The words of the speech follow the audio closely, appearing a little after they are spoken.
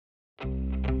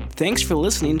Thanks for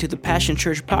listening to the Passion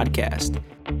Church podcast.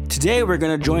 Today we're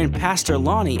going to join Pastor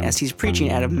Lonnie as he's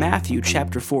preaching out of Matthew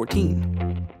chapter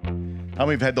 14. How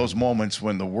many have had those moments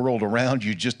when the world around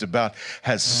you just about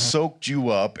has soaked you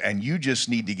up and you just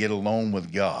need to get alone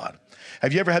with God?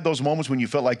 Have you ever had those moments when you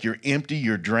felt like you're empty,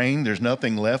 you're drained, there's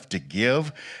nothing left to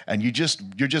give, and you're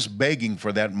just begging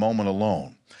for that moment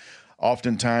alone?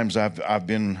 Oftentimes, I've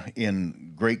been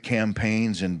in great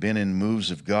campaigns and been in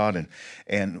moves of God,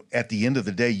 and at the end of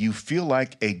the day, you feel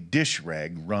like a dish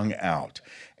rag wrung out.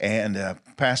 And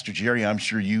Pastor Jerry, I'm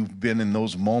sure you've been in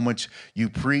those moments. You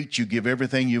preach, you give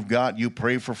everything you've got, you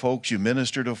pray for folks, you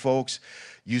minister to folks.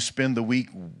 You spend the week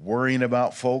worrying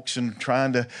about folks and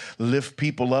trying to lift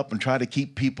people up and try to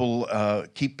keep people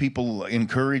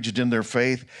encouraged in their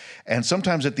faith. And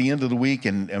sometimes at the end of the week,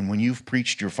 and when you've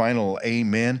preached your final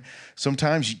amen,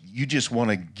 sometimes you just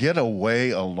want to get away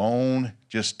alone,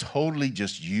 just totally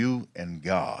just you and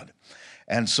God.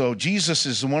 And so Jesus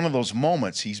is one of those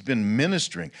moments. He's been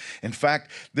ministering. In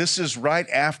fact, this is right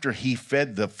after he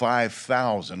fed the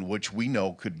 5,000, which we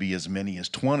know could be as many as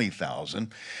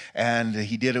 20,000. And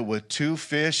he did it with 2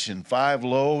 fish and 5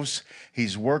 loaves.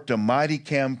 He's worked a mighty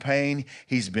campaign.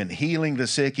 He's been healing the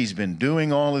sick. He's been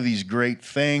doing all of these great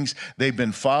things. They've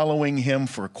been following him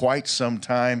for quite some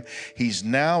time. He's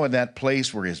now in that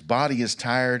place where his body is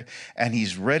tired and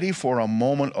he's ready for a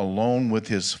moment alone with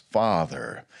his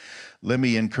Father. Let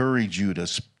me encourage you to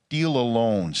steal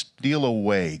alone, steal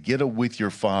away, get with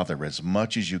your Father as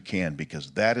much as you can,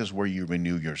 because that is where you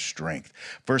renew your strength.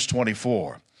 Verse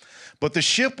 24, but the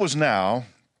ship was now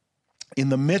in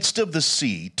the midst of the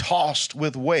sea, tossed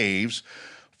with waves,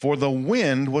 for the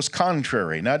wind was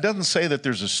contrary. Now, it doesn't say that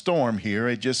there's a storm here.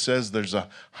 It just says there's a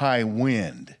high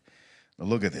wind. Now,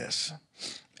 look at this.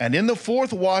 And in the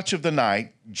 4th watch of the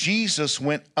night, Jesus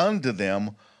went unto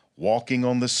them walking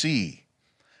on the sea.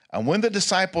 And when the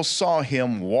disciples saw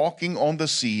him walking on the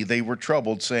sea, they were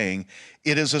troubled, saying,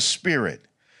 it is a spirit.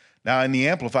 Now in the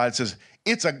Amplified it says,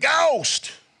 it's a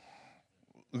ghost.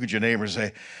 Look at your neighbor and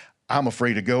say, I'm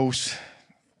afraid of ghosts.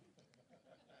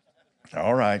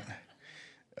 All right.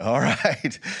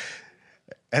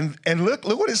 And look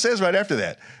what it says right after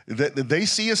that. That they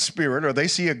see a spirit or they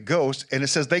see a ghost, and it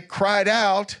says they cried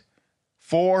out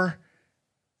for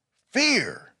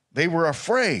fear. They were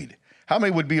afraid. How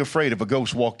many would be afraid if a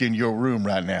ghost walked in your room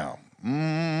right now?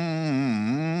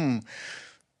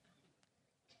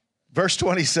 Verse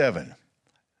 27.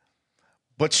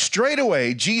 But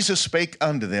straightway Jesus spake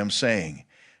unto them, saying,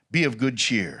 be of good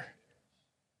cheer.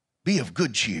 Be of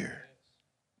good cheer.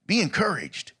 Be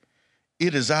encouraged.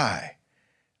 It is I.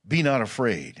 Be not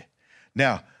afraid.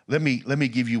 Now, let me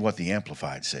give you what the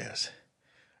Amplified says.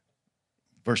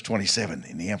 Verse 27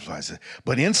 in the Amplified says,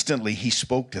 but instantly he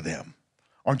spoke to them.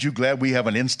 Aren't you glad we have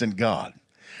an instant God?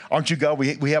 Aren't you glad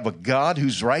we have a God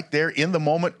who's right there in the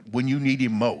moment when you need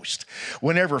him most?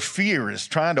 Whenever fear is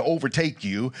trying to overtake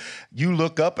you, you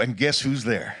look up and guess who's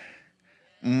there?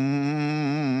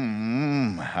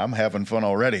 I'm having fun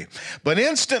already. But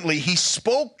instantly he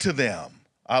spoke to them.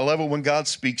 I love it when God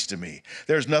speaks to me.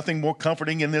 There's nothing more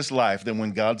comforting in this life than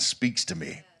when God speaks to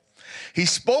me. He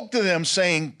spoke to them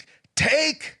saying,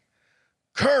 take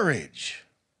courage.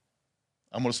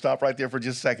 I'm going to stop right there for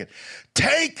just a second.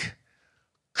 Take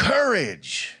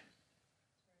courage.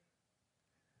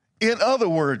 In other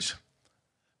words,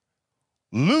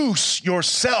 loose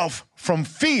yourself from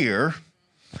fear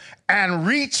and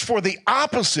reach for the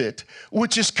opposite,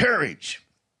 which is courage.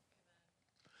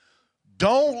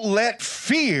 Don't let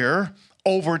fear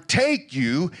overtake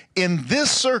you in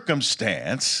this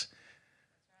circumstance.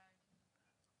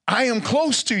 I am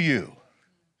close to you.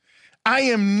 I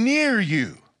am near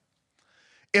you.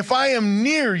 If I am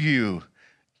near you,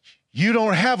 you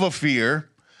don't have a fear.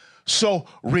 So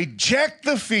reject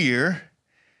the fear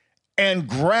and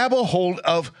grab a hold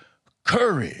of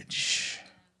courage.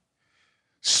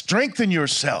 Strengthen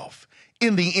yourself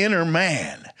in the inner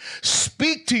man.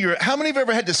 How many have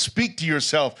ever had to speak to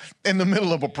yourself in the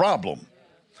middle of a problem?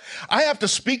 I have to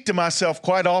speak to myself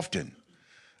quite often.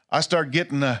 I start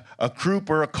getting a croup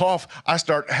or a cough, I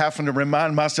start having to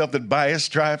remind myself that by his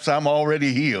stripes, I'm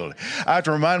already healed. I have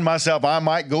to remind myself I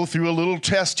might go through a little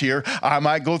test here. I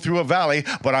might go through a valley,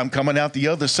 but I'm coming out the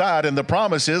other side, and the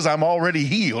promise is I'm already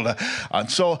healed. And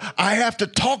so I have to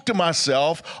talk to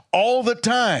myself all the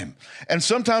time. And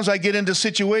sometimes I get into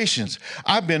situations.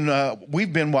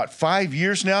 We've been, 5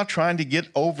 years now trying to get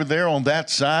over there on that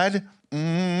side?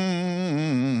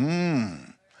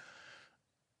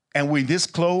 And we this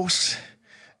close,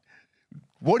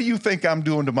 What do you think I'm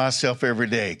doing to myself every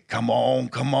day? Come on,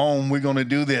 we're going to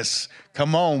do this.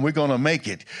 Come on, we're going to make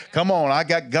it. Come on, I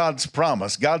got God's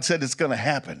promise. God said it's going to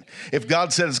happen. If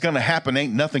God said it's going to happen,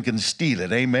 ain't nothing can steal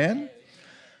it. Amen?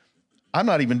 I'm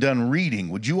not even done reading.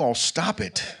 Would you all stop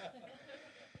it?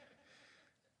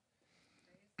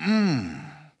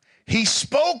 He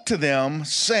spoke to them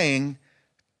saying,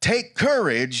 take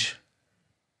courage.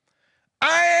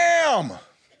 I am.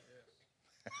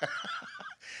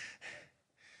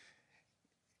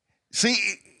 See,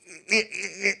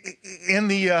 in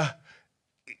the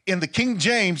King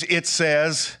James, it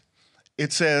says,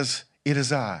 it is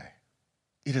I.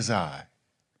 It is I.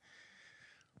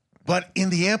 But in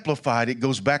the Amplified, it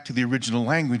goes back to the original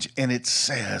language and it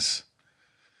says,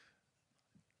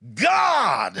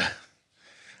 God,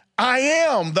 I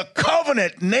am, the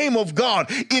covenant name of God.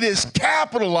 It is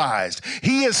capitalized.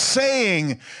 He is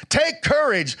saying, take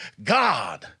courage.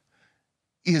 God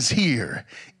is here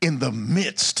in the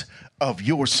midst of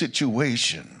your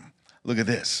situation. Look at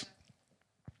this.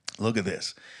 Look at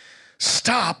this.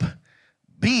 Stop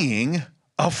being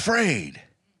afraid.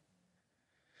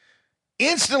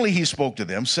 Instantly he spoke to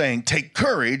them saying, take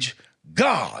courage,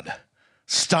 God,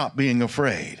 stop being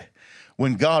afraid.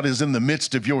 When God is in the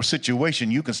midst of your situation,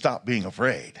 you can stop being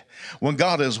afraid. When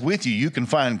God is with you, you can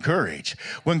find courage.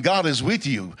 When God is with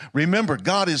you, remember,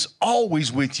 God is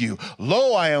always with you.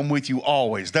 Lo, I am with you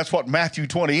always. That's what Matthew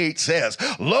 28 says.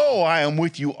 Lo, I am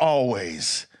with you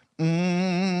always.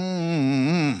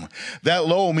 That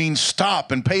lo means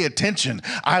stop and pay attention.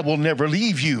 I will never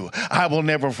leave you. I will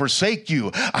never forsake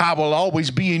you. I will always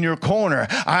be in your corner.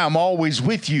 I am always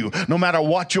with you. No matter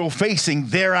what you're facing,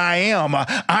 there I am.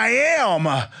 I am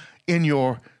in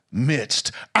your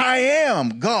midst. I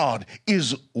am. God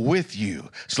is with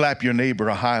you. Slap your neighbor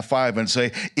a high five and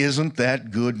say, isn't that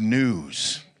good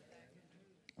news?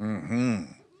 You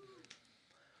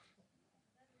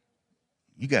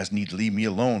guys need to leave me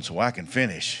alone so I can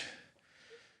finish.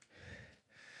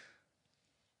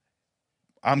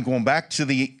 I'm going back to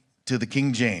the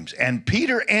King James. And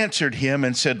Peter answered him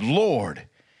and said, Lord,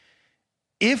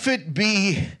 if it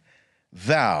be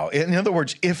thou, in other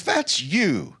words, if that's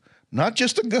you, not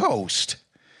just a ghost,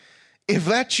 if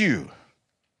that's you,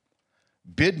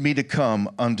 bid me to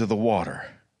come unto the water.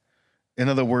 In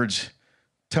other words,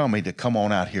 tell me to come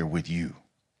on out here with you.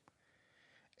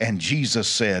 And Jesus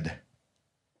said,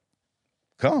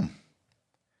 come.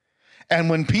 And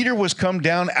when Peter was come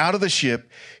down out of the ship,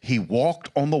 he walked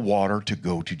on the water to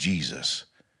go to Jesus.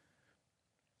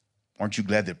 Aren't you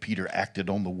glad that Peter acted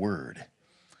on the word?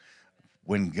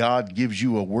 When God gives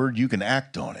you a word, you can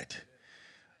act on it.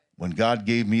 When God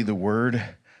gave me the word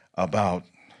about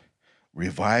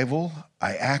revival,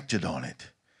 I acted on it.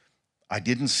 I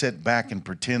didn't sit back and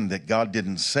pretend that God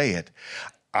didn't say it.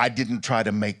 I didn't try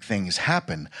to make things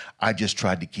happen. I just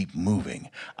tried to keep moving.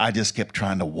 I just kept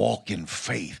trying to walk in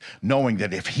faith, knowing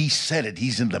that if he said it,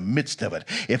 he's in the midst of it.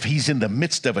 If he's in the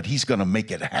midst of it, he's going to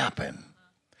make it happen.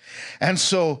 And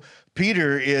so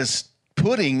Peter is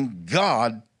putting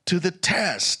God to the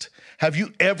test. Have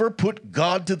you ever put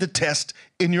God to the test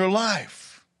in your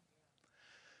life?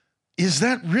 Is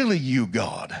that really you,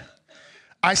 God?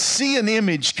 I see an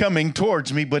image coming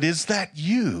towards me, but is that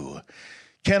you?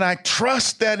 Can I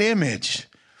trust that image?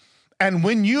 And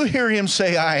when you hear him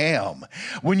say, I am,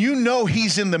 when you know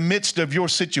he's in the midst of your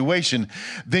situation,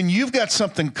 then you've got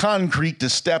something concrete to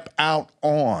step out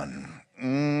on.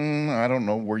 I don't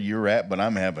know where you're at, but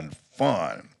I'm having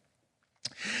fun.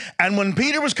 And when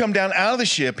Peter was come down out of the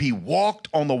ship, he walked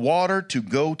on the water to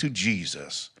go to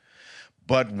Jesus.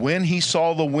 But when he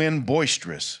saw the wind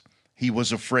boisterous, he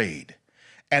was afraid.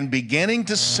 And beginning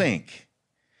to sink,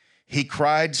 he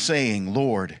cried, saying,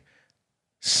 Lord,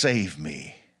 save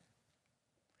me.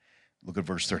 Look at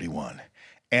verse 31.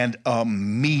 And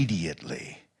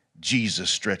immediately Jesus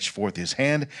stretched forth his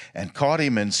hand and caught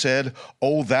him and said,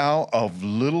 O thou of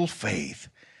little faith,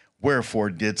 wherefore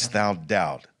didst thou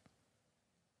doubt?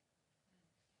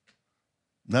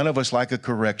 None of us like a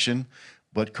correction,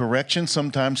 but correction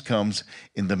sometimes comes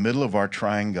in the middle of our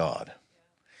trying God,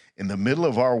 in the middle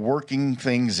of our working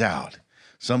things out.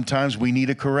 Sometimes we need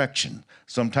a correction.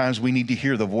 Sometimes we need to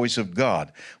hear the voice of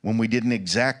God when we didn't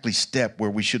exactly step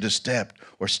where we should have stepped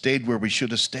or stayed where we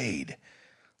should have stayed.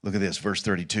 Look at this, verse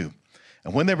 32.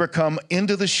 And when they were come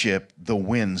into the ship, the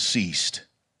wind ceased.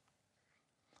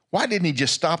 Why didn't he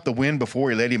just stop the wind before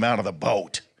he let him out of the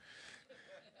boat?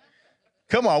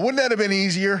 Come on, wouldn't that have been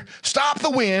easier? Stop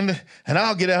the wind and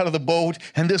I'll get out of the boat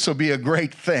and this will be a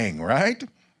great thing, right?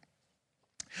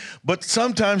 But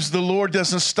sometimes the Lord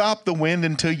doesn't stop the wind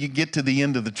until you get to the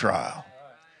end of the trial.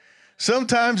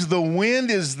 Sometimes the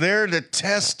wind is there to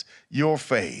test your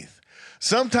faith.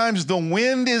 Sometimes the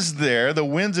wind is there, the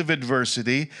winds of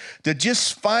adversity, to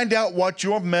just find out what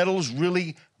your metal's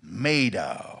really made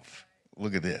of.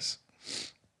 Look at this.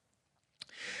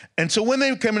 And so when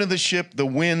they came into the ship, the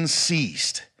wind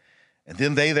ceased. And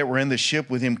then they that were in the ship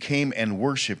with him came and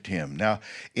worshiped him. Now,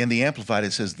 in the Amplified,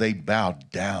 it says they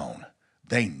bowed down.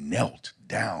 They knelt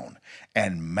down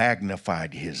and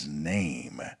magnified his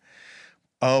name.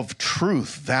 Of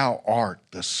truth, thou art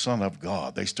the Son of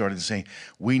God. They started saying,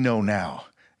 we know now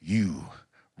you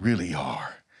really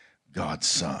are God's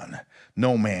Son.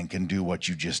 No man can do what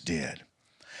you just did.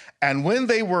 And when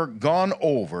they were gone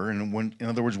over, and in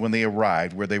other words, when they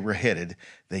arrived where they were headed,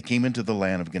 they came into the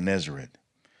land of Gennesaret.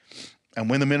 And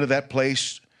when the men of that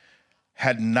place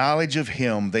had knowledge of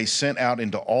him, they sent out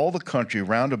into all the country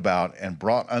round about and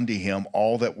brought unto him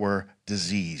all that were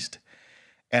diseased,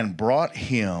 and brought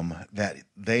him that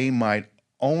they might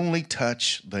only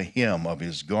touch the hem of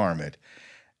his garment,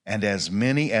 and as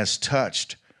many as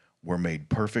touched were made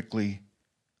perfectly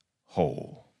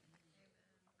whole.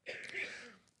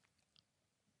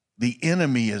 The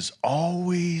enemy is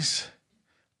always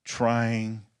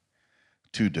trying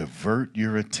to divert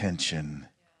your attention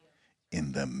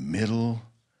in the middle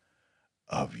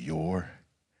of your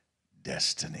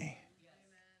destiny.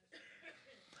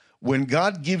 When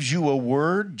God gives you a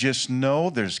word, just know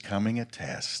there's coming a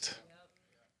test.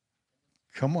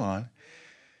 Come on.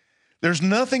 There's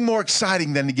nothing more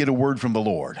exciting than to get a word from the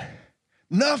Lord.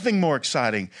 Nothing more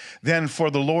exciting than for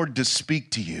the Lord to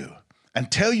speak to you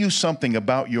and tell you something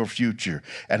about your future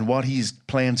and what he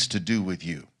plans to do with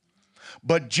you.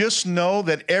 But just know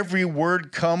that every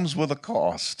word comes with a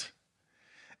cost.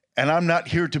 And I'm not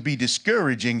here to be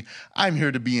discouraging. I'm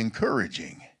here to be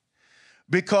encouraging.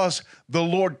 Because the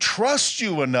Lord trusts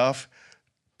you enough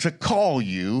to call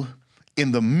you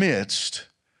in the midst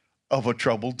of a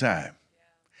troubled time.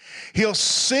 He'll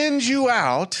send you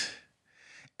out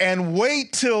and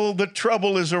wait till the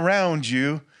trouble is around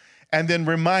you and then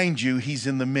remind you he's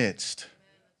in the midst.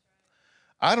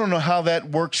 I don't know how that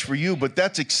works for you, but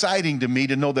that's exciting to me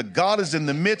to know that God is in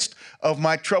the midst of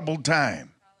my troubled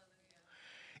time.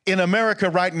 In America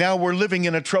right now, we're living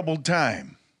in a troubled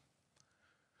time.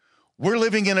 We're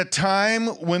living in a time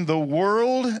when the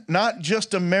world, not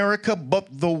just America, but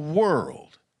the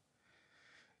world,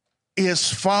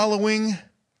 is following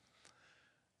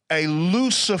a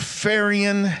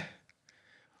Luciferian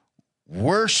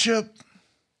worship,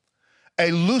 a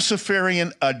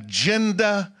Luciferian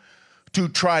agenda to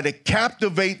try to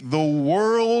captivate the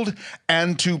world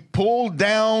and to pull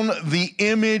down the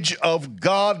image of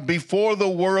God before the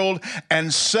world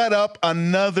and set up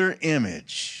another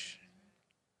image.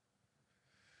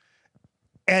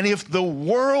 And if the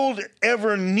world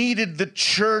ever needed the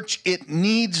church, it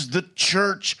needs the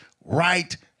church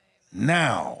right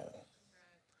now.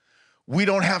 We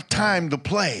don't have time to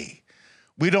play.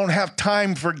 We don't have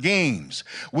time for games.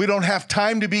 We don't have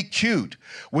time to be cute.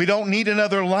 We don't need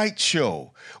another light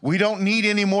show. We don't need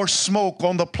any more smoke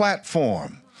on the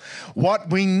platform. What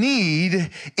we need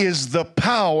is the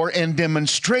power and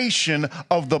demonstration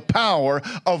of the power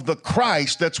of the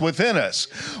Christ that's within us.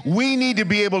 We need to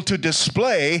be able to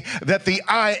display that the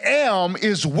I am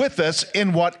is with us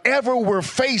in whatever we're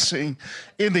facing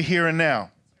in the here and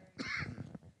now.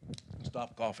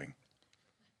 Stop coughing.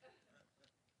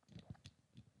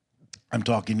 I'm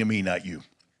talking to me, not you.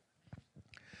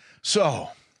 So,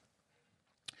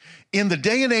 in the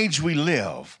day and age we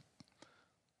live,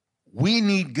 we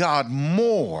need God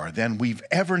more than we've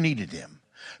ever needed him.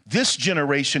 This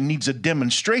generation needs a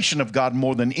demonstration of God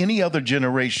more than any other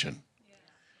generation.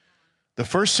 The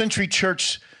first century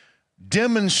church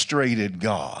demonstrated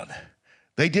God.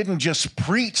 They didn't just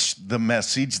preach the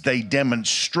message, they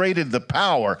demonstrated the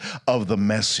power of the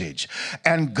message.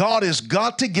 And God has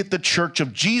got to get the church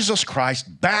of Jesus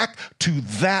Christ back to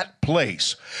that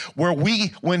place where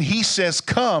when he says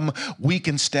come, we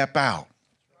can step out.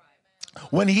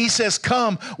 When he says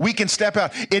come, we can step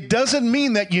out. It doesn't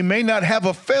mean that you may not have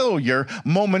a failure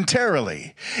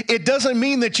momentarily. It doesn't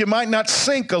mean that you might not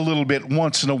sink a little bit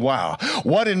once in a while.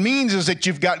 What it means is that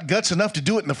you've got guts enough to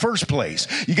do it in the first place.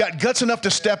 You got guts enough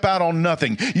to step out on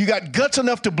nothing. You got guts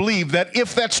enough to believe that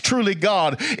if that's truly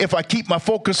God, if I keep my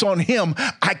focus on him,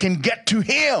 I can get to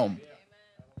him.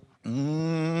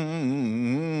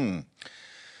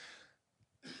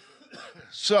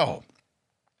 So,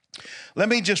 let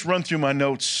me just run through my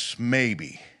notes,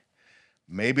 maybe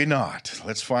not.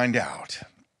 Let's find out.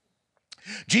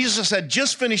 Jesus had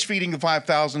just finished feeding the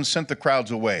 5,000, sent the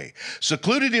crowds away,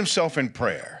 secluded himself in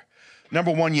prayer.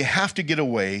 Number one, you have to get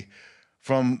away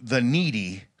from the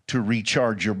needy to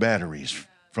recharge your batteries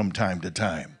from time to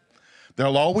time.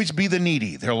 There'll always be the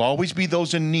needy. There'll always be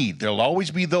those in need. There'll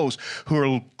always be those who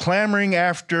are clamoring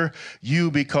after you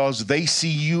because they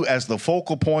see you as the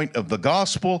focal point of the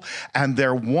gospel, and they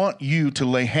want you to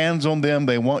lay hands on them.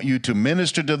 They want you to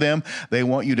minister to them. They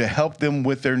want you to help them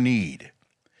with their need.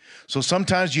 So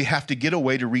sometimes you have to get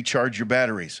away to recharge your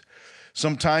batteries.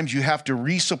 Sometimes you have to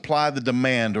resupply the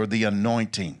demand or the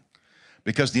anointing,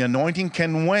 because the anointing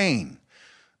can wane.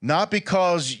 Not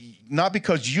because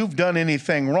you've done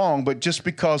anything wrong, but just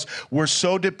because we're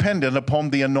so dependent upon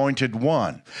the anointed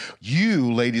one.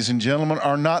 You, ladies and gentlemen,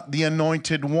 are not the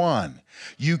anointed one.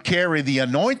 You carry the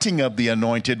anointing of the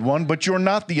anointed one, but you're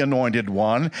not the anointed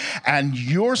one, and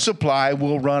your supply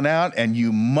will run out, and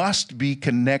you must be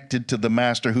connected to the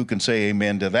master who can say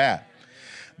amen to that.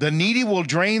 The needy will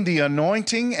drain the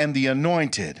anointing and the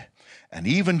anointed, and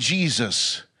even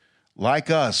Jesus,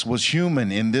 like us, was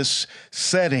human in this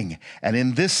setting. And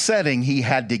in this setting, he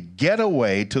had to get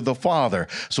away to the Father.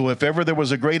 So if ever there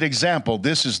was a great example,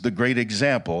 this is the great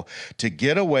example, to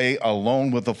get away alone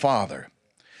with the Father.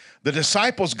 The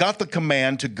disciples got the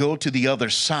command to go to the other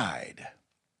side.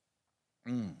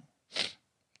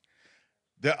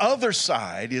 The other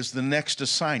side is the next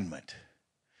assignment.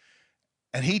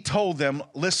 And he told them,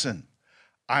 listen,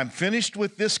 I'm finished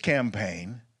with this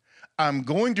campaign. I'm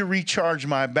going to recharge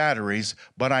my batteries,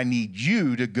 but I need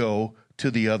you to go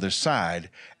to the other side,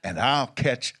 and I'll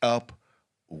catch up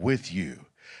with you.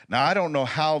 Now, I don't know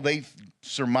how they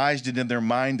surmised it in their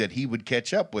mind that he would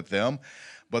catch up with them,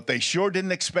 but they sure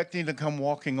didn't expect him to come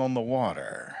walking on the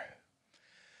water.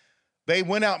 They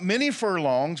went out many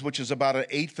furlongs, which is about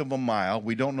 1/8 of a mile.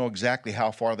 We don't know exactly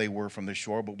how far they were from the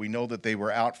shore, but we know that they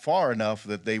were out far enough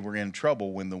that they were in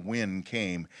trouble when the wind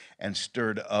came and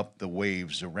stirred up the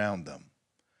waves around them.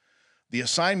 The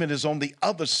assignment is on the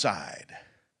other side.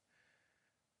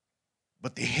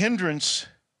 But the hindrance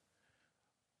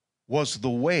was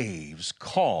the waves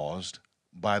caused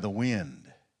by the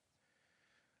wind.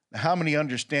 Now, how many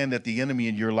understand that the enemy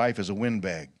in your life is a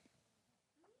windbag?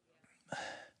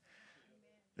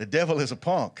 The devil is a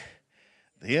punk.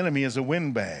 The enemy is a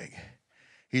windbag.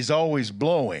 He's always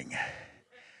blowing.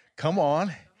 Come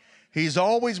on. He's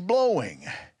always blowing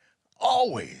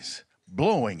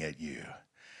at you.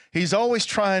 He's always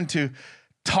trying to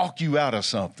talk you out of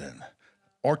something,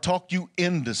 or talk you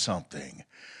into something,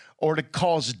 or to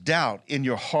cause doubt in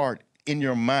your heart, in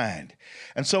your mind.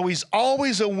 And so he's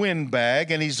always a windbag,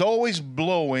 and he's always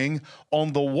blowing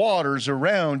on the waters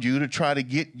around you to try to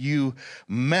get you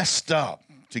messed up,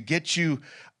 to get you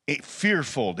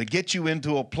fearful, to get you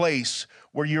into a place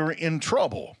where you're in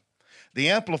trouble. The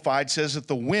Amplified says that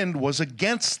the wind was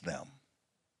against them.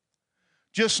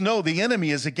 Just know the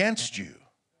enemy is against you.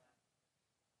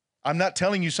 I'm not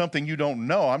telling you something you don't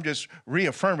know. I'm just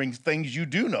reaffirming things you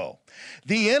do know.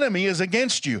 The enemy is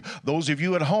against you. Those of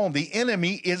you at home, the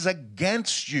enemy is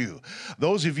against you.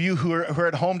 Those of you who are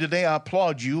at home today, I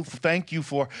applaud you. Thank you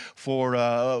for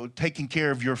taking care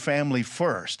of your family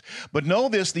first. But know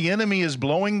this, the enemy is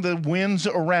blowing the winds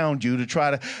around you to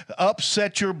try to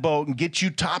upset your boat and get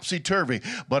you topsy-turvy.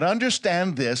 But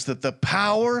understand this, that the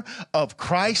power of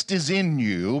Christ is in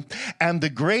you, and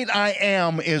the great I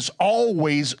am is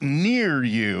always near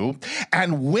you.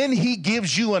 And when he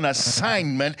gives you an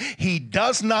assignment, he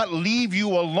does not leave you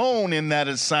alone in that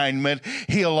assignment.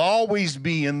 He'll always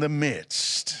be in the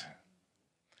midst.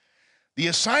 The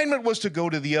assignment was to go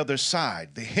to the other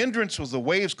side. The hindrance was the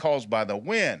waves caused by the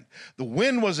wind. The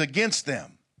wind was against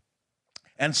them.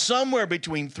 And somewhere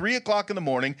between 3 o'clock in the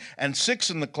morning and 6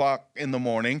 o'clock in the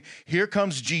morning, here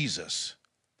comes Jesus.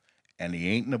 And he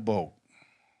ain't in a boat.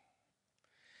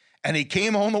 And he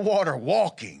came on the water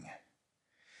walking.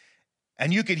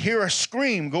 And you could hear a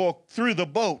scream go through the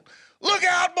boat. Look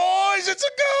out, boys, it's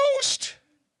a ghost.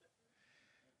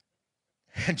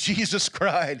 And Jesus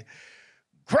cried,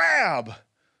 grab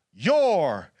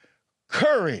your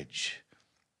courage.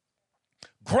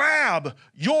 Grab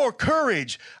your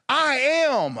courage. I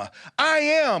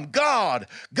am God.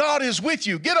 God is with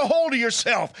you. Get a hold of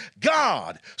yourself.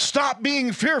 God, stop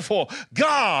being fearful.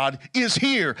 God is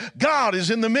here. God is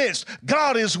in the midst.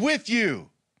 God is with you.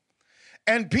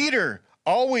 And Peter,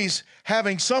 always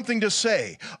having something to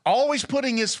say, always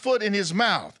putting his foot in his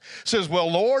mouth, says,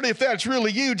 well, Lord, if that's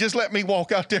really you, just let me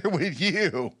walk out there with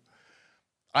you.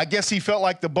 I guess he felt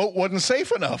like the boat wasn't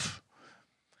safe enough.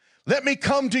 Let me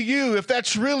come to you if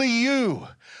that's really you.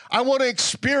 I want to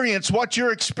experience what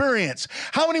you're experiencing.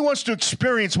 How many wants to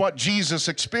experience what Jesus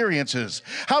experiences?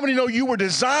 How many know you were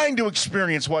designed to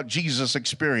experience what Jesus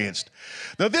experienced?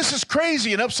 Now, this is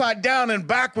crazy and upside down and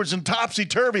backwards and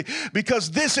topsy-turvy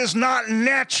because this is not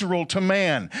natural to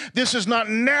man. This is not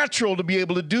natural to be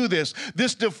able to do this.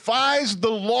 This defies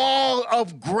the law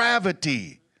of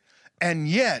gravity. And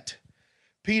yet,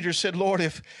 Peter said, Lord,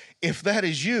 if that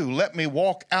is you, let me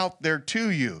walk out there to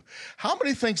you. How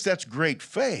many thinks that's great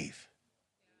faith?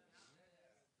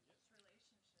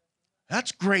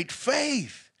 That's great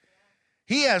faith.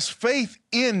 He has faith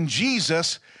in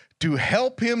Jesus to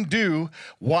help him do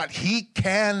what he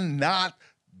cannot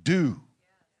do.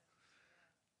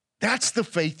 That's the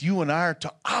faith you and I are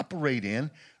to operate in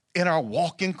our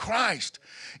walk in Christ,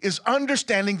 is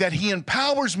understanding that he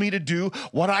empowers me to do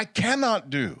what I cannot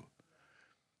do.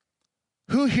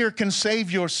 Who here can save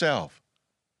yourself?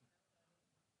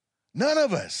 None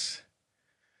of us.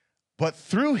 But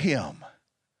through him,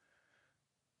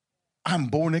 I'm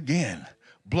born again,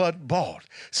 blood bought,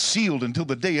 sealed until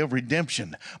the day of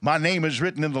redemption. My name is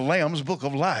written in the Lamb's book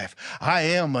of life. I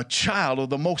am a child of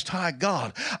the Most High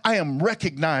God. I am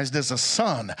recognized as a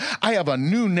son. I have a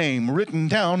new name written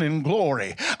down in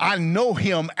glory. I know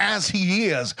him as he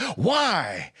is.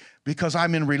 Why? Because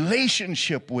I'm in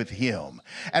relationship with him.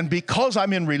 And because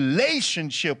I'm in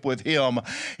relationship with him,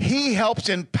 he helps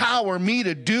empower me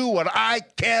to do what I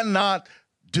cannot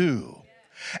do.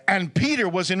 And Peter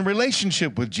was in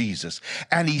relationship with Jesus,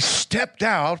 and he stepped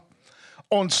out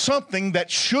on something that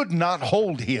should not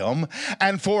hold him.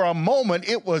 And for a moment,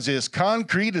 it was as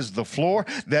concrete as the floor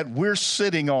that we're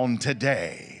sitting on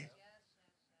today.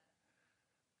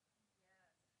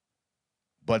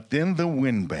 But then the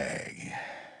windbag.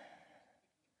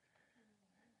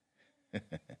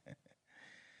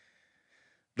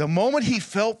 The moment he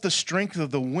felt the strength of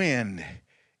the wind,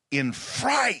 in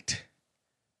fright,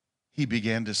 he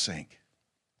began to sink.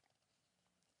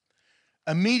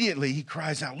 Immediately he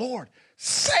cries out, Lord,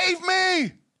 save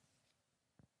me!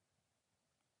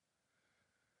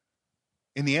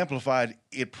 In the Amplified,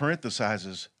 it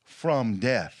parenthesizes from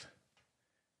death.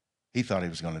 He thought he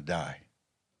was going to die.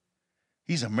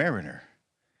 He's a mariner.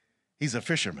 He's a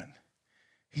fisherman.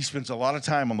 He spends a lot of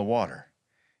time on the water.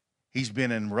 He's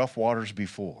been in rough waters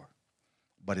before.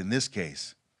 But in this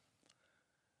case,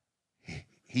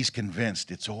 he's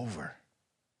convinced it's over.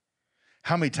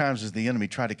 How many times does the enemy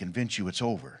try to convince you it's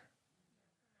over?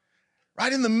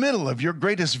 Right in the middle of your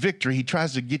greatest victory, he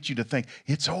tries to get you to think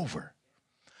it's over.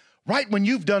 Right when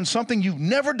you've done something you've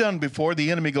never done before, the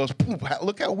enemy goes,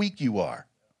 look how weak you are.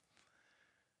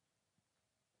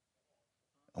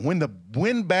 And when the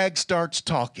windbag starts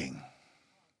talking,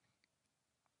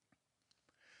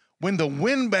 when the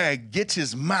windbag gets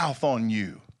his mouth on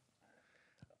you,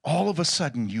 all of a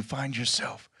sudden you find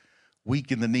yourself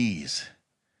weak in the knees.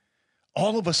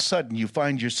 All of a sudden you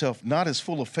find yourself not as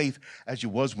full of faith as you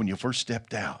was when you first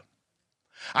stepped out.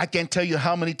 I can't tell you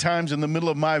how many times in the middle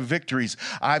of my victories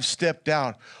I've stepped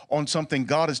out on something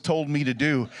God has told me to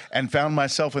do and found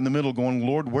myself in the middle going,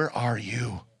 Lord, where are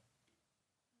you?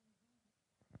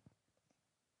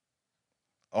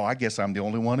 Oh, I guess I'm the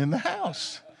only one in the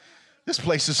house. This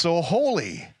place is so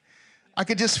holy. I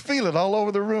could just feel it all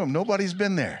over the room. Nobody's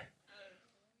been there.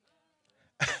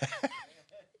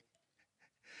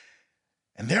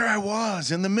 And there I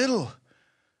was in the middle.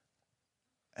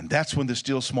 And that's when the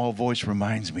still small voice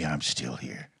reminds me I'm still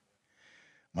here.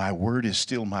 My word is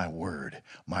still my word.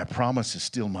 My promise is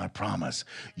still my promise.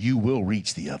 You will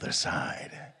reach the other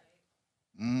side.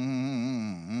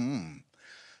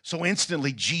 So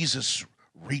instantly Jesus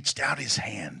reached out his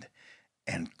hand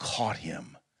and caught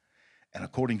him. And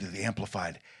according to the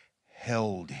Amplified,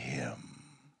 held him.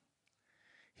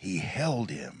 He held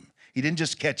him. He didn't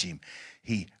just catch him.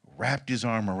 He wrapped his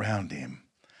arm around him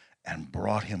and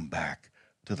brought him back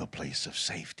to the place of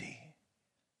safety.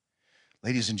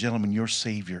 Ladies and gentlemen, your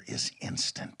Savior is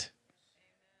instant.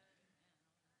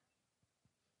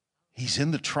 He's in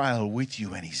the trial with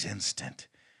you, and he's instant,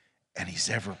 and he's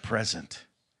ever present.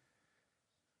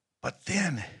 But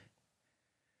then,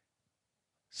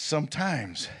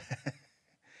 sometimes,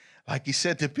 like he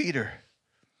said to Peter,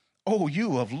 oh,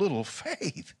 you of little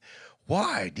faith,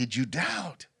 why did you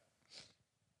doubt?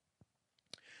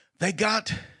 They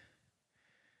got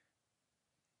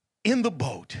in the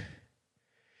boat,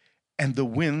 and the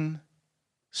wind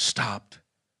stopped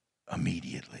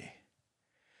immediately.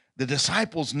 The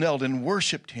disciples knelt and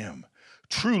worshiped him.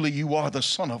 Truly, you are the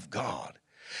Son of God.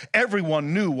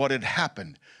 Everyone knew what had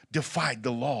happened defied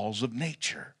the laws of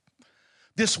nature.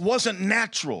 This wasn't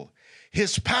natural.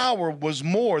 His power was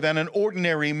more than an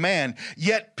ordinary man.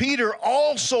 Yet Peter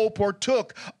also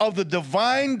partook of the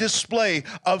divine display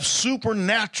of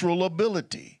supernatural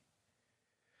ability.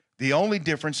 The only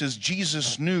difference is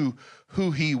Jesus knew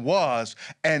who he was,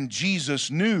 and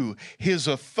Jesus knew his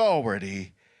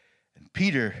authority. And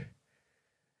Peter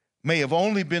may have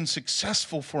only been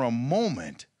successful for a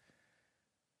moment,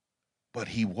 but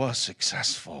he was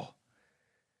successful.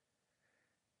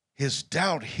 His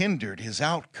doubt hindered his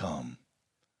outcome,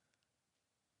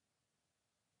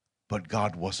 but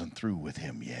God wasn't through with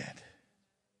him yet.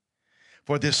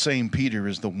 For this same Peter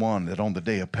is the one that on the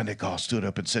day of Pentecost stood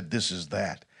up and said, "This is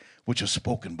that which was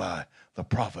spoken by the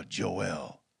prophet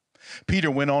Joel." Peter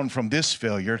went on from this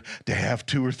failure to have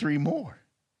 2 or 3 more.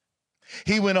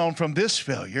 He went on from this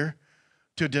failure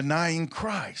to denying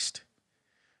Christ.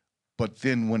 But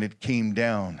then when it came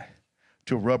down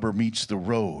to rubber meets the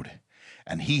road,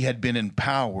 and he had been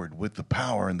empowered with the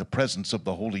power and the presence of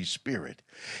the Holy Spirit,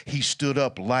 he stood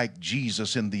up like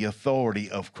Jesus in the authority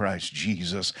of Christ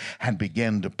Jesus and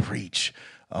began to preach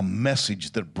a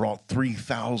message that brought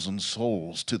 3,000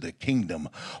 souls to the kingdom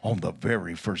on the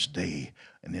very first day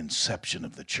and inception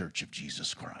of the Church of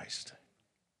Jesus Christ.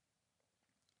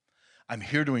 I'm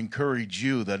here to encourage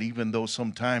you that even though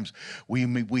sometimes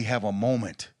we have a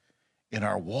moment in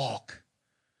our walk,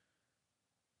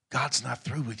 God's not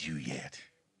through with you yet.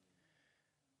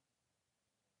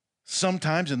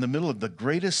 Sometimes in the middle of the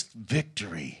greatest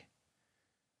victory,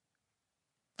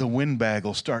 the windbag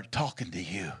will start talking to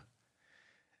you,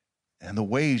 and the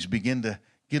waves begin to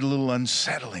get a little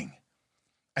unsettling,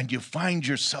 and you find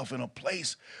yourself in a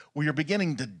place where you're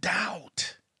beginning to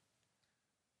doubt.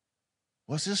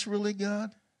 Was this really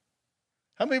God?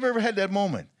 How many of you ever had that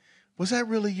moment? Was that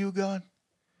really you, God?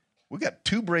 We got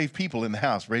 2 brave people in the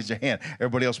house. Raise their hand.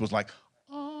 Everybody else was like,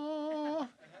 "Oh."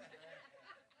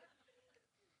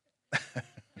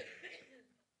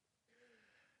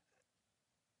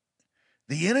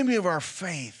 The enemy of our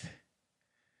faith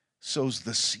sows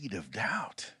the seed of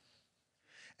doubt.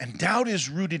 And doubt is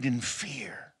rooted in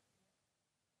fear.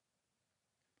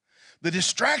 The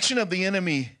distraction of the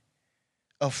enemy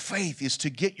of faith is to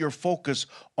get your focus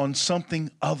on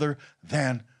something other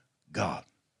than God.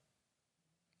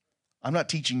 I'm not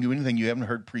teaching you anything you haven't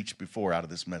heard preached before out of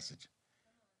this message.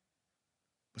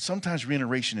 But sometimes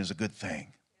reiteration is a good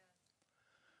thing.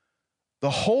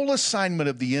 The whole assignment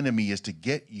of the enemy is to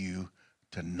get you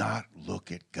to not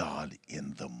look at God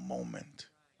in the moment.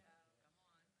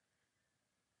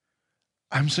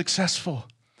 I'm successful.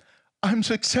 I'm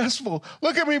successful.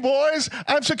 Look at me, boys.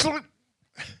 I'm successful.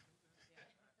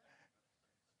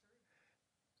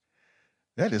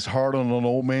 That is hard on an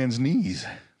old man's knees.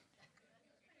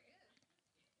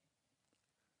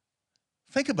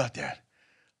 Think about that.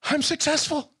 I'm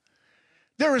successful.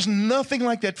 There is nothing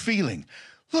like that feeling.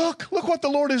 Look what the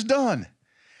Lord has done.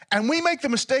 And we make the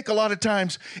mistake a lot of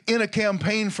times in a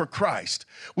campaign for Christ.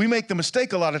 We make the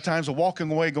mistake a lot of times of walking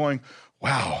away going,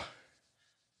 wow.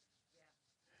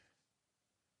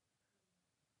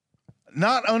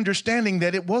 Not understanding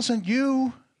that it wasn't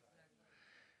you.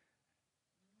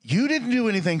 You didn't do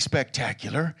anything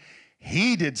spectacular.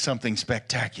 He did something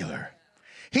spectacular.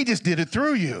 He just did it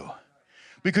through you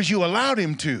because you allowed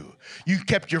him to. You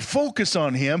kept your focus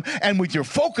on him, and with your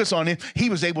focus on him, he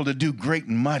was able to do great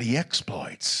and mighty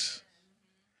exploits.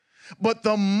 But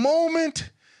the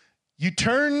moment you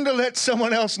turn to let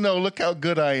someone else know, look how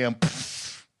good I am,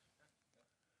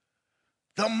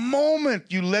 the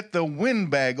moment you let the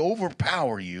windbag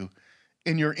overpower you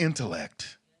in your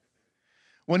intellect,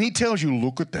 when he tells you,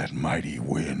 look at that mighty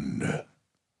wind.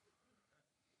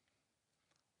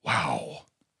 Wow,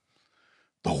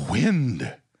 the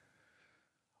wind.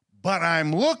 But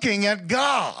I'm looking at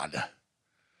God.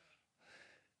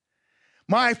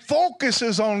 My focus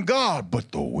is on God,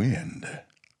 but the wind.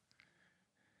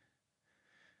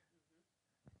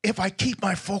 If I keep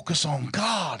my focus on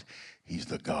God, he's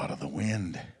the God of the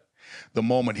wind. The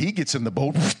moment he gets in the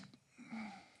boat,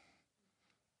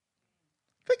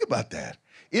 think about that.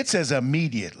 It says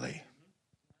immediately.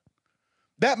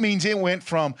 That means it went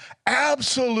from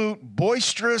absolute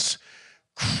boisterous,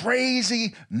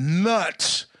 crazy,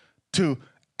 nuts to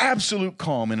absolute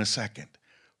calm in a second.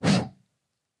 Whew.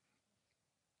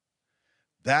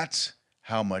 That's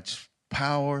how much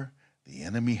power the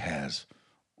enemy has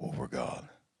over God.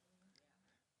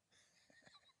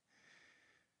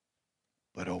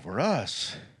 But over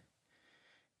us,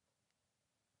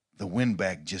 the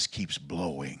windbag just keeps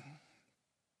blowing.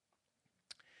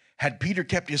 Had Peter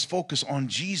kept his focus on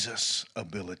Jesus'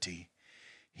 ability,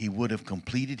 he would have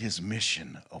completed his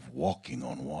mission of walking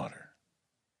on water.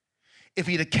 If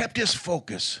he'd have kept his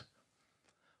focus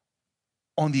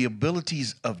on the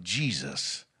abilities of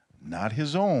Jesus, not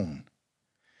his own,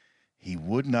 he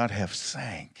would not have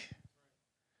sank.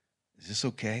 Is this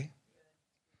okay?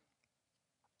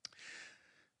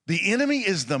 The enemy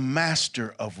is the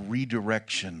master of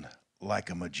redirection like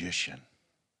a magician.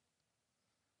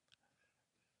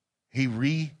 He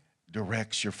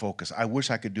redirects your focus. I wish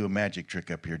I could do a magic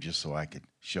trick up here just so I could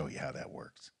show you how that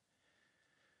works.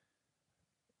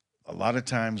 A lot of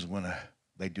times when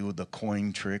they do the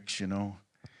coin tricks, you know,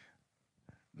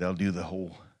 they'll do the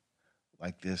whole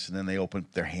like this, and then they open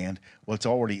their hand. Well,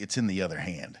 it's in the other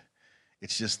hand.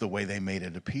 It's just the way they made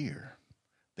it appear.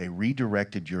 They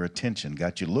redirected your attention,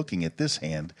 got you looking at this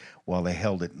hand while they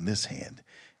held it in this hand.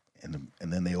 And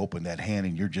then they open that hand,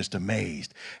 and you're just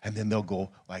amazed. And then they'll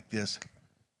go like this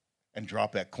and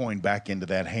drop that coin back into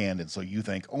that hand. And so you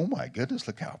think, oh, my goodness,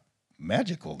 look how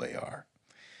magical they are.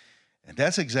 And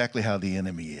that's exactly how the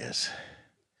enemy is.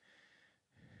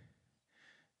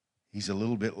 He's a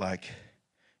little bit like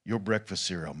your breakfast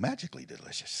cereal, magically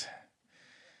delicious.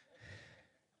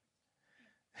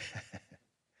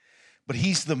 But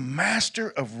he's the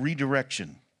master of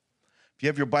redirection. If you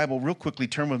have your Bible, real quickly,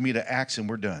 turn with me to Acts, and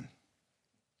we're done.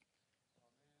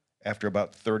 After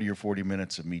about 30 or 40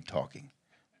 minutes of me talking,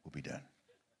 we'll be done.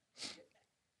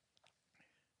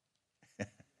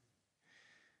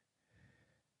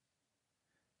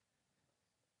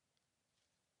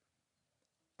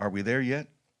 Are we there yet?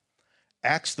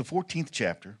 Acts, the 14th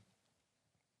chapter.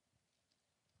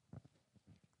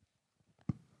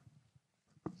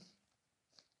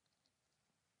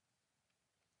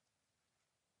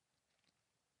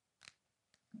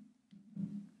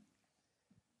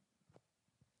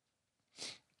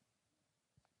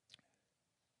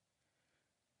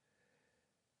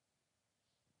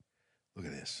 Look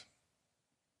at this.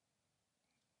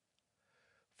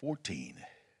 14.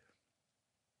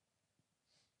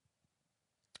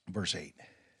 Verse 8.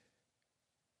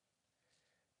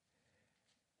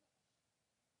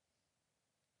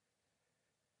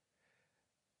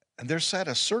 And there sat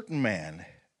a certain man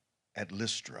at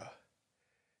Lystra,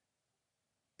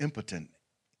 impotent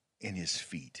in his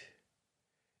feet,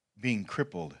 being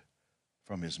crippled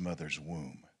from his mother's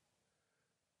womb,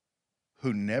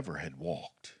 who never had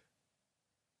walked.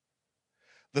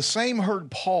 The same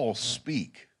heard Paul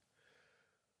speak,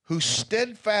 who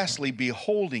steadfastly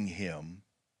beholding him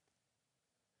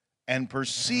and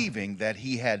perceiving that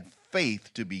he had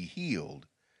faith to be healed,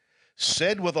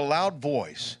 said with a loud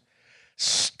voice,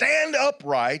 "Stand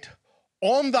upright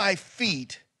on thy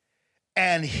feet."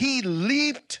 And he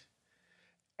leaped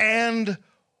and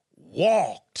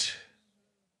walked.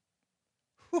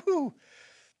 Woo-hoo.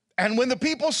 And when the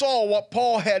people saw what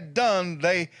Paul had done,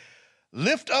 they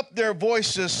lift up their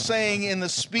voices, saying in the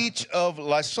speech of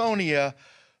Lycaonia,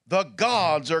 "The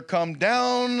gods are come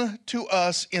down to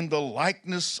us in the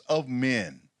likeness of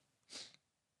men."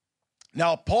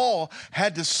 Now, Paul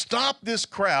had to stop this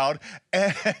crowd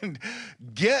and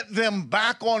get them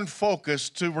back on focus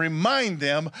to remind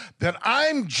them that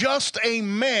I'm just a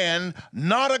man,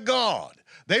 not a god.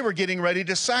 They were getting ready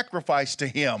to sacrifice to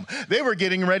him. They were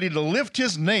getting ready to lift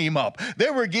his name up. They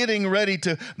were getting ready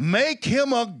to make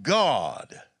him a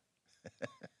god.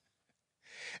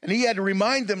 And he had to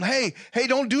remind them, hey,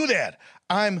 don't do that.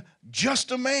 I'm just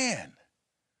a man.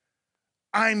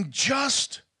 I'm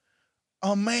just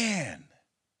a man.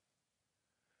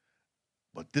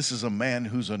 But this is a man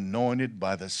who's anointed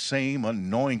by the same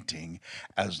anointing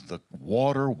as the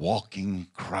water-walking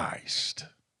Christ.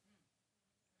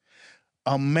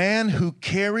 A man who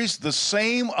carries the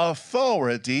same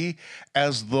authority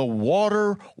as the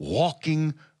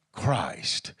water-walking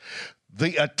Christ.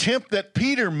 The attempt that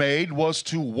Peter made was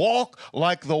to walk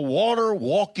like the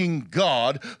water-walking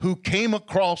God who came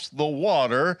across the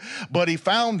water, but he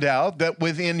found out that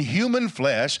within human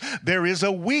flesh there is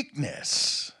a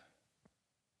weakness.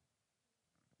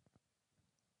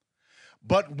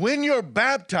 But when you're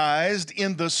baptized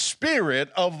in the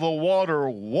spirit of the water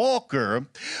walker,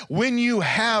 when you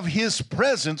have his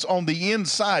presence on the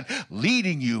inside,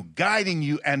 leading you, guiding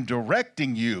you, and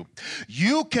directing you,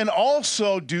 you can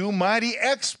also do mighty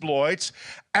exploits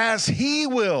as he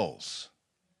wills.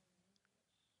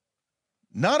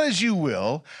 Not as you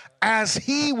will, as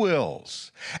he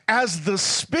wills, as the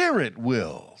Spirit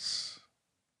wills.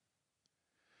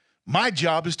 My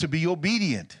job is to be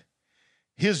obedient.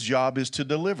 His job is to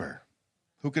deliver.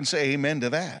 Who can say amen to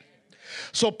that?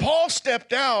 So Paul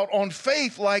stepped out on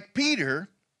faith like Peter,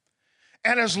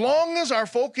 and as long as our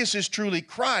focus is truly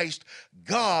Christ,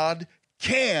 God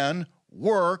can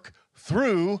work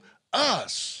through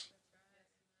us.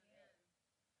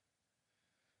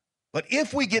 But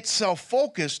if we get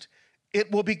self-focused,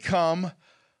 it will become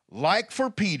like for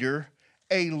Peter,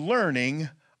 a learning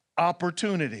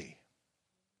opportunity.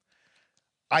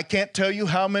 I can't tell you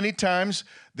how many times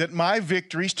that my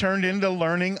victories turned into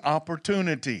learning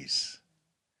opportunities,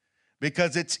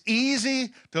 because it's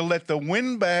easy to let the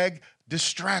windbag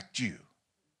distract you.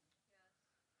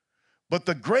 But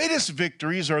the greatest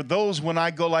victories are those when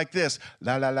I go like this,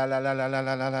 la la la la la la la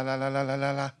la la la la la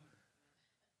la la.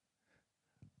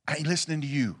 I ain't listening to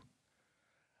you.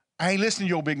 I ain't listening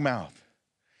to your big mouth.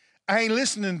 I ain't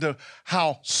listening to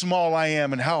how small I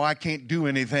am and how I can't do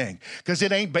anything, because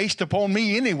it ain't based upon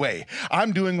me anyway.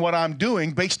 I'm doing what I'm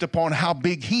doing based upon how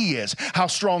big He is, how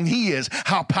strong He is,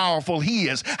 how powerful He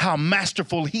is, how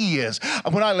masterful He is.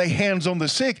 When I lay hands on the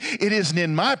sick, it isn't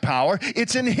in my power.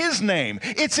 It's in His name.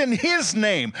 It's in His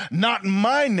name, not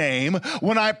my name.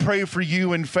 When I pray for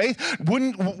you in faith,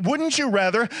 wouldn't you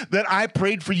rather that I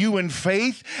prayed for you in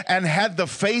faith and had the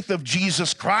faith of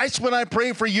Jesus Christ when I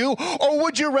pray for you? Or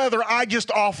would you rather I just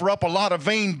offer up a lot of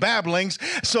vain babblings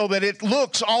so that it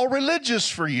looks all religious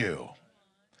for you?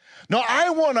 No, I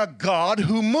want a God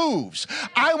who moves.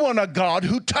 I want a God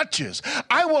who touches.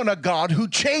 I want a God who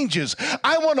changes.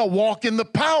 I want to walk in the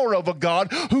power of a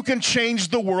God who can change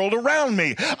the world around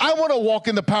me. I want to walk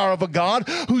in the power of a God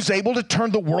who's able to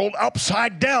turn the world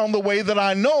upside down the way that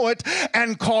I know it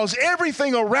and cause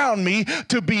everything around me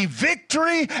to be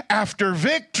victory after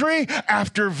victory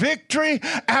after victory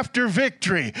after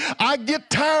victory. I get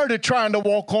tired of trying to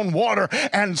walk on water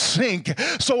and sink,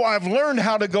 so I've learned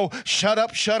how to go, shut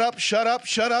up, shut up, shut up,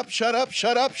 shut up, shut up,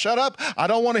 shut up, shut up. I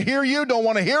don't want to hear you, don't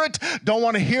want to hear it, don't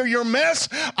want to hear your mess.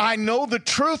 I know the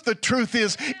truth. The truth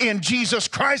is in Jesus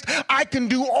Christ. I can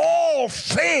do all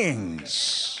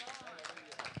things.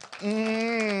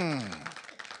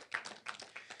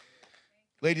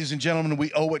 Ladies and gentlemen,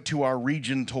 we owe it to our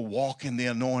region to walk in the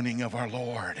anointing of our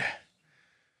Lord.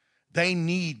 They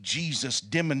need Jesus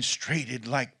demonstrated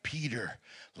like Peter,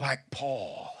 like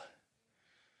Paul.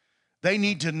 They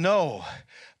need to know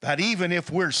that even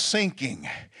if we're sinking,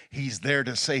 He's there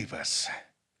to save us.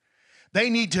 They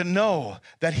need to know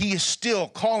that He is still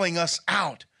calling us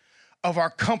out of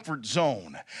our comfort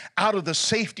zone, out of the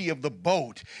safety of the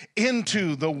boat,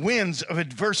 into the winds of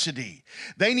adversity.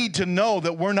 They need to know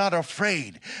that we're not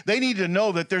afraid. They need to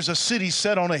know that there's a city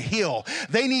set on a hill.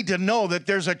 They need to know that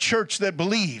there's a church that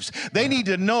believes. They need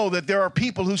to know that there are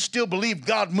people who still believe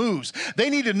God moves. They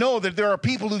need to know that there are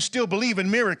people who still believe in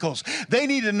miracles. They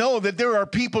need to know that there are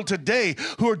people today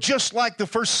who are just like the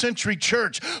first century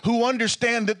church, who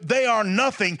understand that they are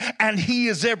nothing and He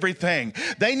is everything.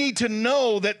 They need to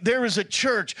know that there is a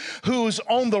church who's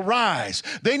on the rise.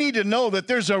 They need to know that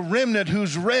there's a remnant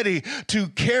who's ready to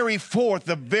carry forth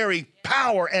the very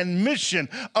power and mission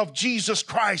of Jesus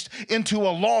Christ into a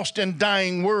lost and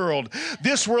dying world.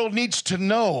 This world needs to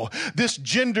know, this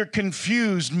gender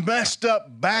confused, messed up,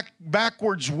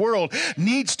 backwards world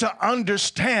needs to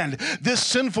understand this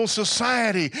sinful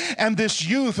society and this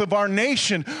youth of our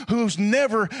nation who's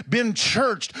never been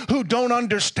churched, who don't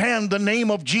understand the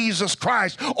name of Jesus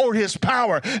Christ or His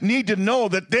power, need to know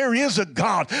that there is a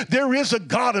God. There is a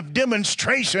God of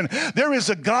demonstration. There is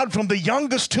a God from the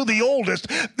youngest to the oldest.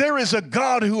 There is a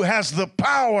God who has the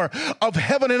power of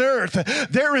heaven and earth.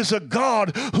 There is a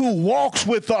God who walks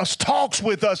with us, talks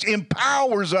with us,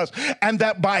 empowers us, and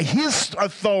that by His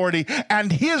authority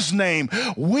and His name,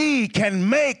 we can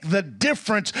make the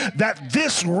difference that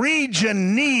this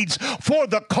region needs for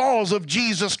the cause of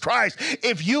Jesus Christ.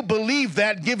 If you believe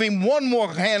that, give Him one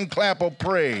more hand clap of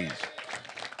praise.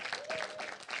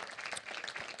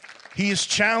 He is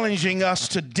challenging us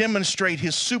to demonstrate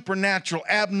His supernatural,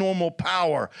 abnormal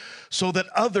power so that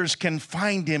others can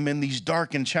find Him in these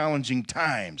dark and challenging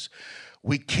times.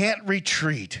 We can't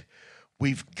retreat.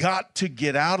 We've got to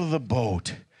get out of the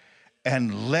boat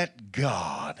and let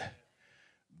God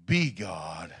be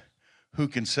God. Who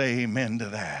can say amen to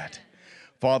that?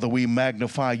 Father, we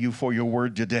magnify You for Your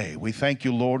word today. We thank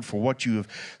You, Lord, for what You have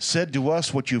said to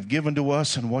us, what You have given to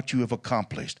us, and what You have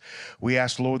accomplished. We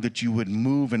ask, Lord, that You would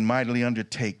move and mightily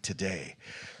undertake today.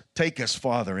 Take us,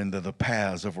 Father, into the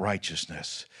paths of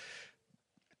righteousness.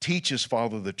 Teach us,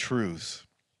 Father, the truth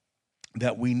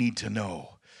that we need to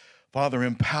know. Father,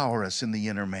 empower us in the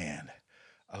inner man.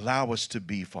 Allow us to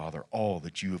be, Father, all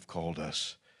that You have called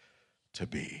us to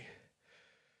be.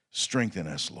 Strengthen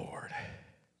us, Lord.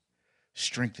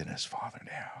 Strengthen us, Father,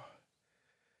 now.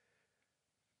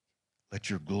 Let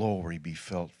Your glory be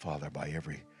felt, Father, by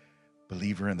every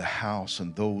believer in the house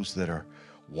and those that are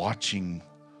watching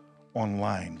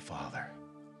online, Father.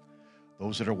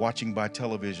 Those that are watching by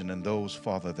television and those,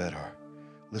 Father, that are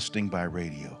listening by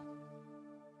radio.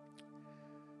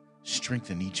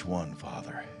 Strengthen each one,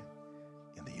 Father,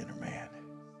 in the inner man.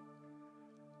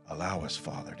 Allow us,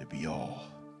 Father, to be all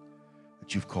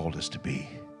that you've called us to be.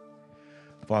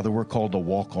 Father, we're called to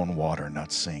walk on water,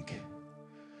 not sink.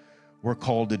 We're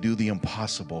called to do the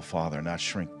impossible, Father, not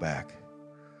shrink back.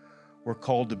 We're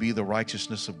called to be the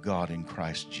righteousness of God in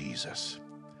Christ Jesus.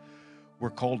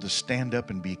 We're called to stand up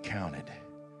and be counted.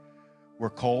 We're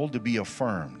called to be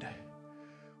affirmed.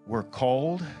 We're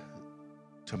called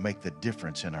to make the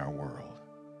difference in our world.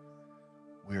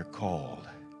 We're called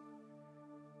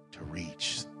to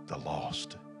reach the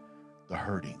lost, the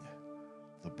hurting,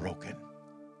 the broken.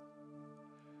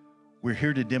 We're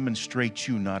here to demonstrate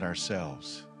you, not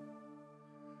ourselves.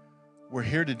 We're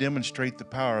here to demonstrate the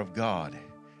power of God,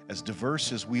 as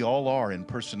diverse as we all are in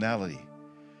personality,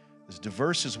 as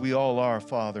diverse as we all are,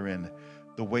 Father, in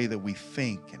the way that we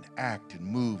think and act and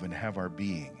move and have our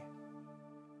being.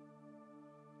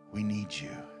 We need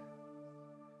you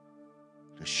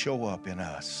to show up in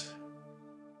us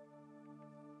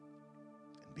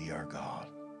and be our God.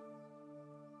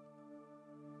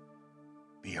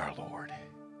 Be our Lord.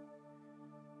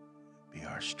 Be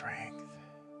our strength.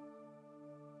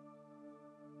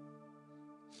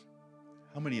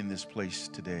 How many in this place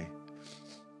today,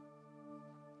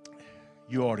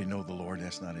 you already know the Lord,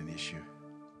 that's not an issue.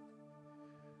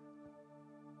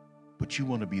 But you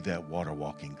want to be that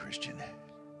water-walking Christian.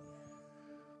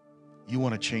 You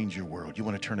want to change your world. You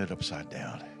want to turn it upside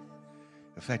down.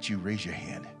 If that's you, raise your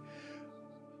hand.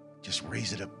 Just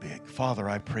raise it up big. Father,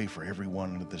 I pray for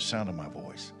everyone under the sound of my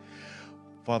voice.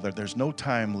 Father, there's no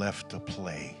time left to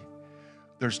play.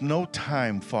 There's no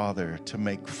time, Father, to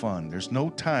make fun. There's no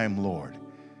time, Lord,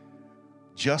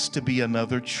 just to be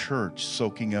another church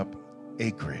soaking up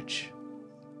acreage.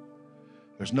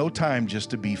 There's no time just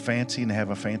to be fancy and have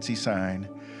a fancy sign.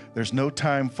 There's no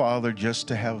time, Father, just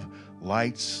to have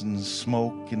lights and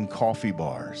smoke and coffee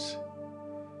bars.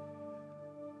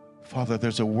 Father,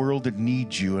 there's a world that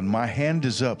needs you, and my hand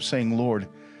is up saying, Lord,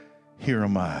 here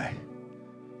am I.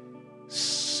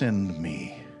 Send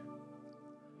me.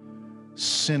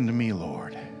 Send me,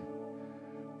 Lord.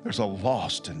 There's a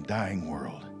lost and dying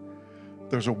world.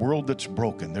 There's a world that's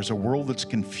broken. There's a world that's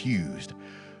confused.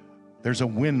 There's a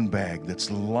windbag that's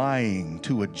lying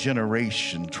to a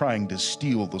generation, trying to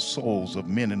steal the souls of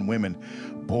men and women,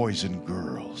 boys and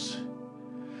girls.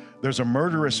 There's a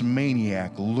murderous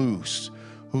maniac loose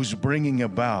who's bringing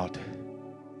about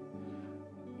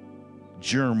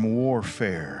germ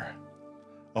warfare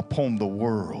upon the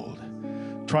world,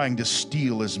 trying to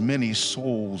steal as many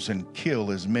souls and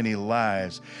kill as many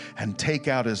lives and take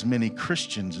out as many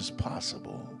Christians as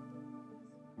possible.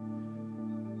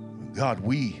 God,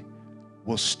 we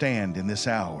will stand in this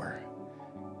hour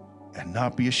and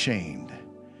not be ashamed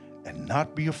and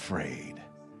not be afraid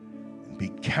and be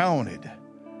counted.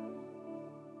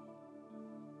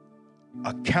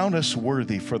 Account us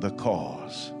worthy for the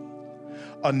cause.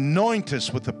 Anoint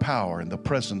us with the power and the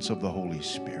presence of the Holy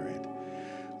Spirit.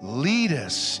 Lead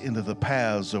us into the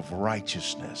paths of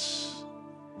righteousness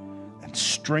and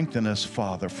strengthen us,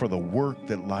 Father, for the work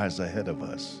that lies ahead of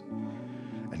us.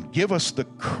 And give us the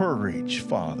courage,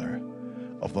 Father,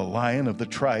 of the Lion of the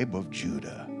tribe of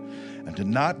Judah, and to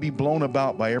not be blown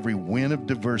about by every wind of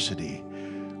diversity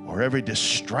or every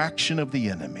distraction of the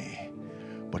enemy,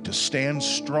 but to stand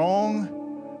strong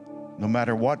no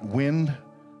matter what wind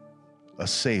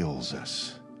assails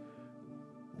us.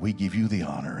 We give you the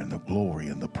honor and the glory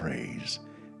and the praise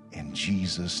in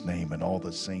Jesus' name. And all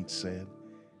the saints said,